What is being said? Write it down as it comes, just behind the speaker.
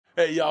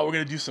Hey y'all, we're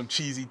gonna do some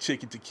cheesy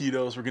chicken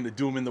taquitos. We're gonna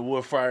do them in the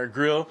wood fire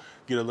grill,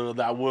 get a little of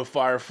that wood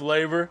fire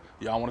flavor.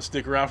 Y'all wanna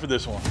stick around for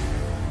this one.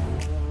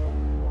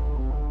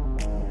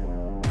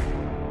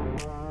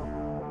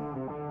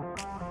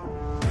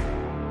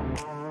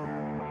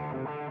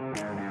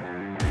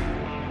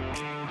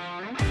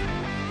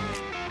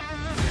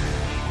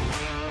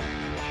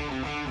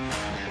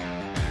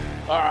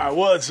 All right,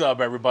 what's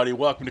up everybody?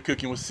 Welcome to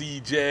Cooking with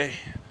CJ.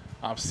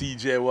 I'm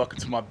CJ, welcome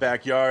to my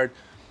backyard.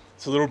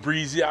 It's a little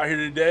breezy out here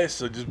today,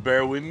 so just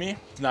bear with me.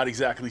 It's not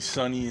exactly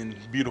sunny and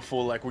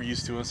beautiful like we're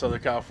used to in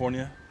Southern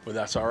California, but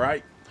that's all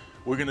right.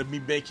 We're gonna be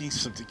making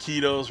some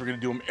taquitos. We're gonna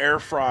do them air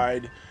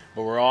fried,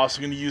 but we're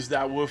also gonna use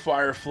that wood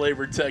fire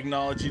flavor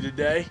technology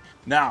today.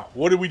 Now,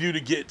 what did we do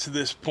to get to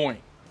this point?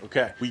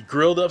 Okay, we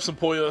grilled up some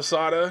pollo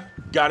asada,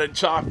 got it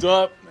chopped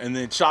up, and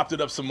then chopped it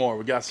up some more.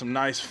 We got some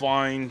nice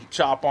fine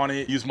chop on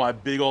it. Used my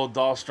big old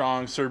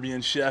Dalstrong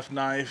Serbian chef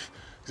knife.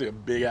 It's like a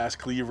big ass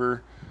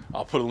cleaver.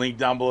 I'll put a link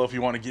down below if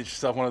you want to get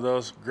yourself one of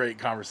those. Great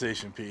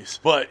conversation piece.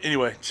 But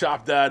anyway,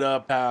 chop that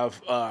up.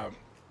 Have a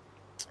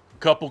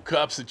couple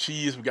cups of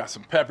cheese. We got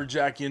some pepper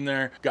jack in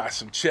there. Got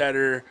some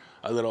cheddar,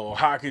 a little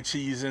Oaxaca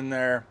cheese in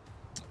there.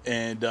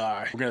 And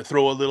we're gonna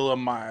throw a little of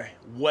my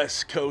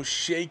West Coast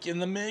shake in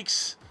the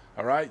mix.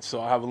 All right, so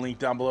I'll have a link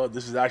down below.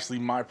 This is actually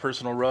my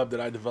personal rub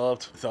that I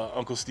developed with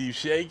Uncle Steve's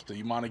shake. So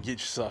you want to get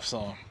yourself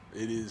some.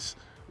 It is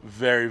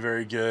very,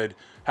 very good.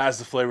 Has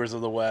the flavors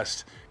of the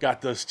West.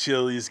 Got those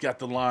chilies, got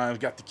the limes,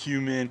 got the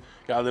cumin,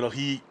 got a little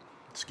heat.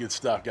 It's good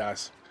stuff,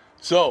 guys.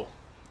 So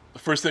the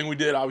first thing we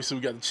did, obviously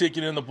we got the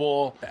chicken in the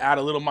bowl. Add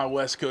a little of my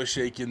West Coast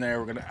shake in there.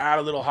 We're gonna add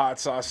a little hot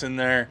sauce in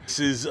there. This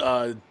is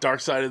Dark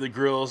Side of the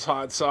Grill's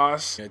hot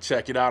sauce. Yeah,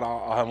 check it out.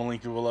 I'll have a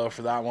link below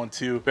for that one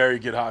too. Very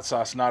good hot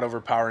sauce, not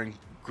overpowering.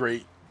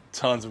 Great,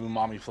 tons of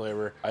umami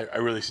flavor. I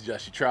really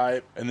suggest you try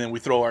it. And then we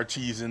throw our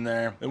cheese in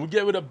there and we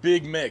give it a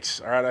big mix.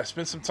 All right, I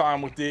spent some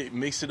time with it,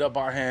 mixed it up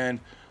by hand.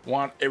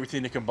 Want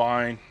everything to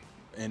combine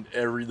and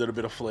every little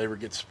bit of flavor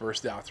gets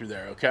dispersed out through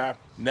there, okay?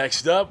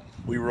 Next up,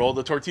 we roll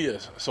the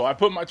tortillas. So I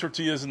put my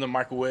tortillas in the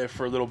microwave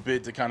for a little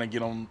bit to kind of get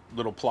them a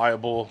little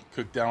pliable,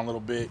 cook down a little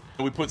bit.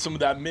 And we put some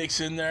of that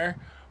mix in there,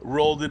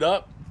 rolled it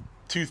up,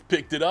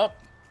 toothpicked it up,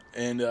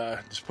 and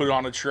just put it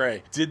on a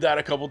tray. Did that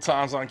a couple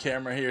times on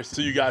camera here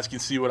so you guys can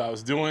see what I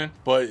was doing,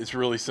 but it's a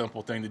really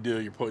simple thing to do.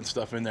 You're putting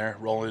stuff in there,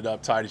 rolling it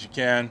up tight as you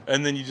can,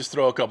 and then you just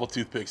throw a couple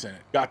toothpicks in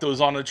it. Got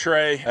those on the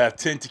tray. I have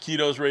 10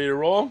 taquitos ready to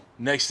roll.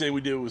 Next thing we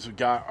did was we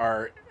got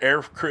our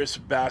air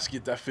crisp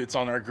basket that fits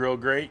on our grill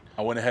grate.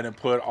 I went ahead and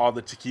put all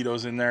the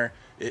taquitos in there.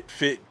 It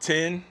fit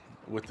 10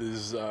 with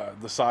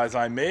the size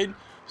I made.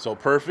 So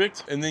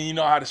perfect. And then you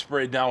know how to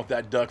spray it down with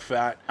that duck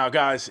fat. Now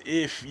guys,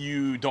 if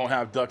you don't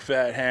have duck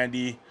fat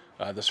handy,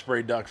 the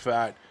spray duck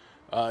fat,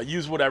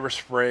 use whatever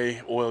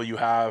spray oil you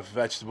have,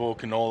 vegetable,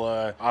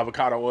 canola,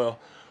 avocado oil,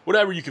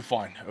 whatever you can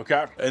find,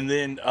 okay? And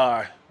then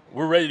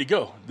we're ready to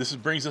go. This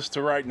brings us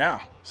to right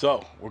now.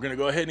 So we're gonna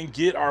go ahead and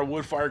get our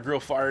wood fire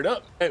grill fired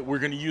up. Okay, we're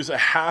gonna use a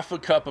half a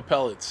cup of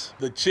pellets.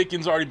 The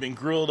chicken's already been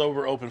grilled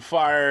over open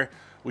fire.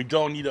 We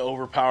don't need to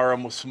overpower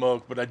them with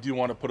smoke, but I do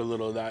want to put a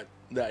little of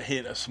that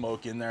hint of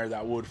smoke in there,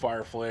 that wood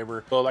fire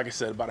flavor. So like I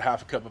said, about a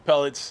half a cup of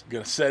pellets.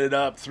 Gonna set it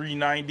up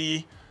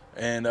 390.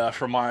 And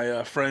for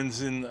my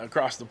friends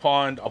across the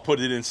pond, I'll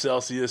put it in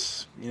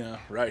Celsius, you know,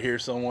 right here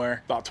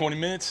somewhere. About 20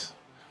 minutes,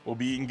 we'll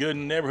be eating good in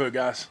the neighborhood,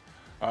 guys.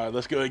 All right,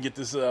 let's go ahead and get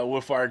this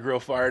wood fire grill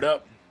fired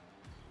up.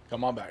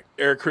 Come on back.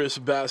 Air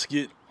crisp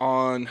basket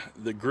on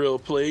the grill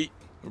plate.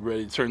 We're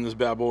ready to turn this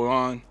bad boy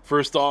on.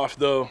 First off,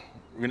 though,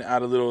 we're gonna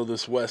add a little of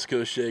this West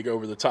Coast shake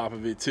over the top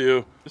of it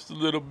too. Just a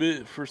little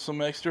bit for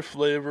some extra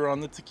flavor on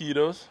the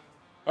taquitos.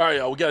 All right,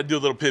 y'all, we gotta do a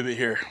little pivot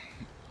here.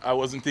 I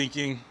wasn't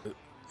thinking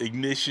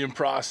ignition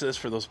process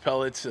for those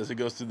pellets as it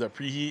goes through the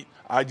preheat.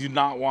 I do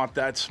not want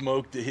that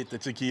smoke to hit the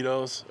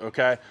taquitos,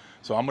 okay?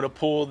 So I'm gonna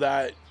pull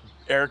that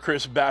air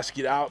crisp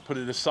basket out, put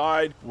it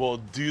aside. We'll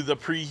do the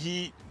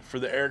preheat for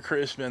the air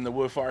crisp and the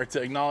wood fire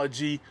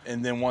technology,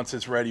 and then once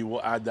it's ready,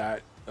 we'll add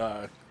that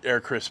air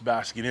crisp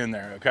basket in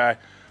there, okay?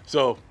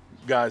 So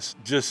guys,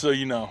 just so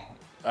you know,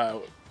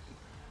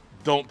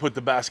 don't put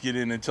the basket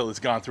in until it's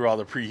gone through all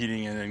the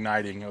preheating and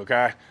igniting,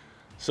 okay?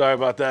 Sorry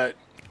about that.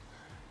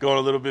 Going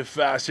a little bit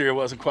fast here.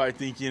 Wasn't quite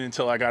thinking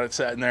until I got it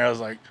sat in there. I was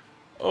like,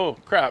 oh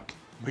crap,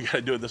 we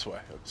gotta do it this way.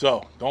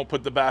 So don't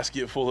put the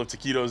basket full of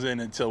taquitos in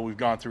until we've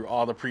gone through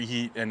all the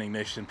preheat and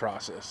ignition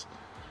process.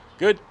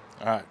 Good?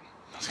 All right,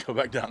 let's go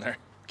back down there.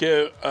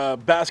 Okay,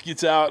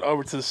 basket's out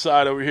over to the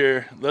side over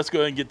here. Let's go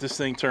ahead and get this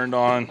thing turned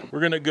on.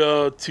 We're gonna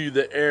go to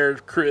the air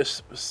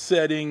crisp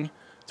setting.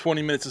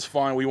 20 minutes is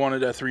fine. We want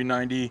it at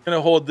 390. Gonna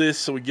hold this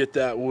so we get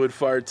that wood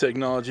fire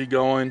technology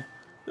going.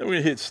 Then we're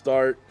gonna hit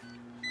start.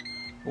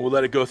 We'll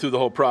let it go through the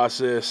whole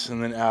process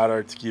and then add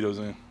our taquitos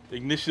in. The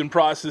ignition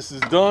process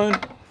is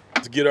done.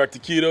 Let's get our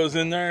taquitos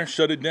in there,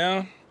 shut it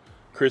down,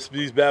 crisp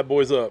these bad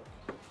boys up.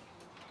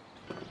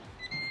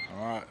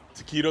 All right,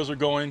 taquitos are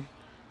going.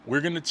 We're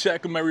gonna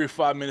check them every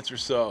 5 minutes or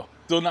so.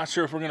 Still not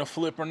sure if we're gonna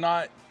flip or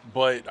not,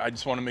 but I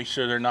just wanna make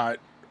sure they're not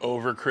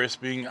over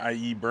crisping,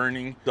 i.e.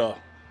 burning. So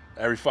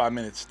every 5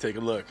 minutes, take a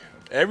look.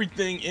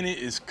 Everything in it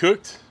is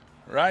cooked,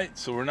 right?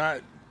 So we're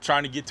not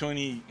trying to get to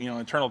any,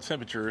 internal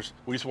temperatures.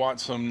 We just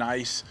want some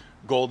nice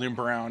golden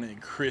brown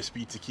and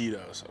crispy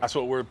taquitos. That's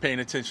what we're paying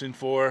attention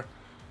for,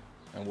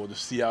 and we'll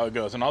just see how it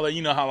goes. And I'll let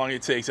you know how long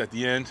it takes at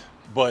the end,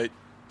 but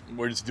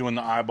we're just doing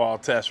the eyeball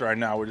test right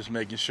now. We're just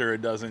making sure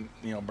it doesn't,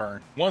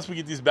 burn. Once we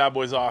get these bad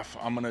boys off,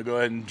 I'm gonna go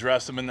ahead and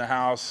dress them in the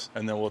house,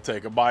 and then we'll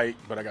take a bite.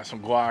 But I got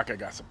some guac, I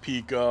got some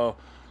pico,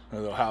 a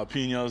little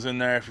jalapenos in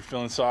there if you're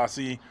feeling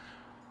saucy.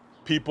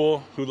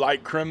 People who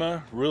like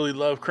crema really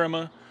love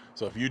crema,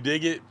 so if you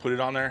dig it, put it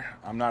on there.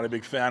 I'm not a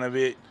big fan of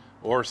it,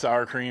 or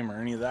sour cream or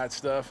any of that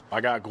stuff.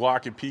 I got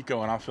guac and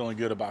pico, and I'm feeling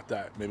good about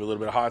that. Maybe a little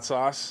bit of hot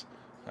sauce.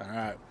 All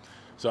right,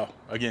 so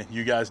again,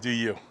 you guys do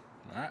you.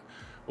 All right,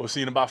 we'll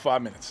see you in about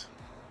 5 minutes.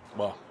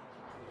 Well,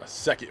 a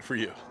second for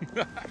you.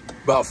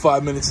 About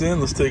 5 minutes in,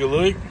 let's take a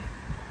look.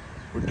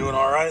 We're doing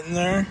all right in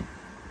there.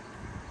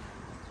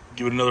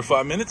 Give it another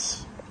 5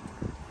 minutes.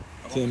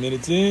 10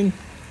 minutes in,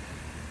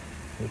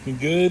 looking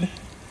good.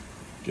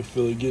 Can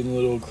feel it getting a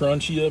little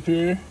crunchy up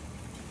here.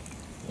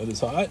 That is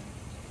hot,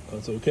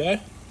 that's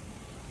okay.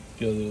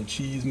 Got a little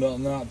cheese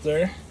melting out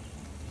there.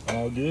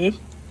 All good.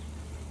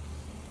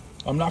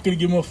 I'm not gonna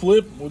give them a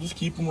flip. We'll just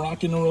keep them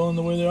rocking and rolling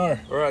the way they are.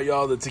 All right,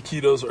 y'all, the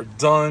taquitos are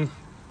done.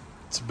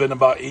 It's been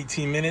about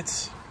 18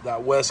 minutes.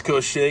 That West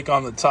Coast shake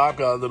on the top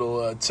got a little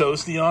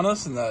toasty on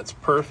us, and that's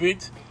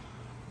perfect.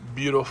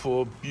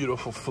 Beautiful,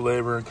 beautiful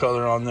flavor and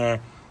color on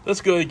there.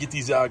 Let's go ahead and get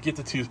these out, get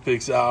the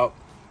toothpicks out,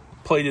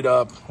 plate it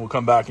up. We'll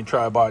come back and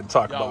try a bite and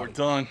talk about it. We're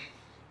done.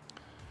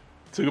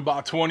 Took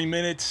about 20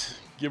 minutes,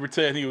 give or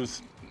take. I think it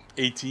was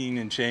 18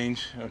 and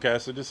change. Okay,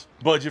 so just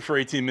budget for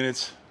 18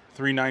 minutes,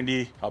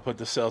 390. I'll put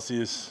the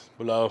Celsius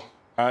below.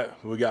 All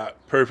right, we got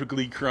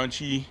perfectly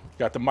crunchy.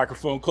 Got the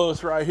microphone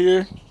close right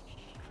here, so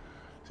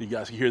you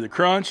guys can hear the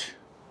crunch.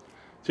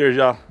 Cheers,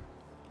 y'all.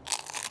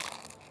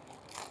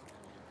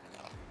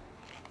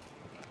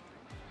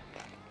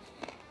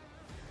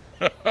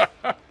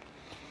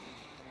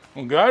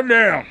 Well,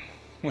 goddamn.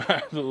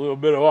 That's a little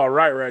bit of all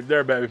right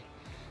there, baby.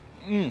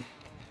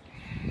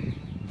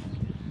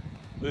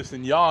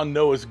 Listen, y'all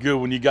know it's good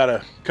when you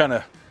gotta kind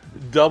of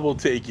double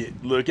take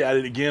it. Look at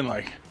it again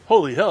like,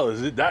 holy hell,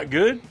 is it that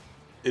good?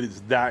 It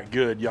is that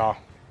good, y'all.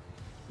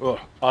 Oh,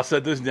 I'll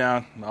set this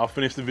down. I'll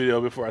finish the video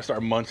before I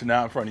start munching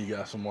out in front of you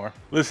guys some more.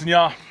 Listen,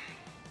 y'all,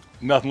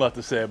 nothing left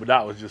to say, but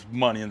that was just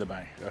money in the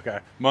bank, okay?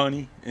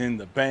 Money in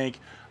the bank.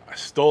 I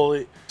stole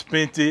it,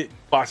 spent it,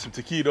 bought some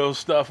taquito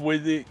stuff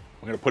with it.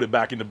 I'm gonna put it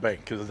back in the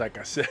bank because, like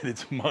I said,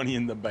 it's money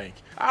in the bank.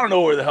 I don't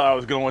know where the hell I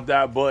was going with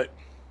that, but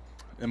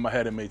in my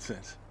head it made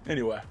sense.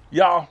 Anyway,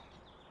 y'all,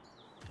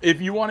 if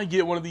you want to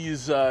get one of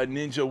these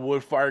Ninja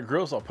Woodfire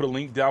grills, I'll put a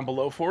link down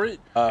below for it.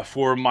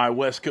 For my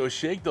West Coast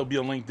shake, there'll be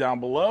a link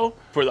down below.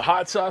 For the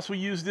hot sauce we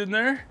used in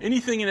there,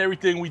 anything and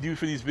everything we do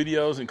for these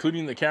videos,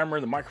 including the camera,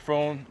 the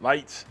microphone,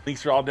 lights,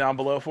 links are all down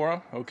below for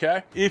them,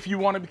 okay? If you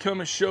want to become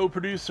a show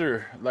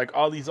producer, like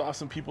all these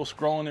awesome people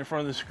scrolling in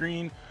front of the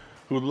screen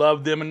who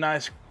love them a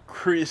nice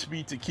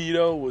crispy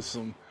taquito with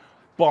some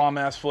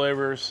bomb-ass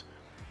flavors,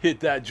 hit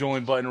that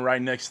join button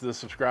right next to the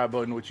subscribe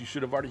button, which you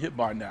should have already hit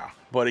by now.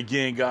 But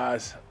again,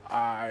 guys,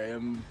 I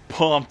am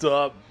pumped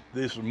up.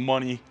 This was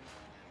money.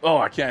 Oh,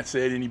 I can't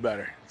say it any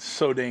better. It's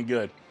so dang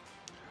good.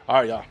 All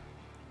right, y'all.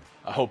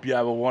 I hope you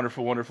have a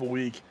wonderful, wonderful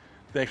week.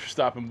 Thanks for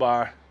stopping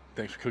by.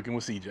 Thanks for cooking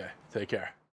with CJ. Take care.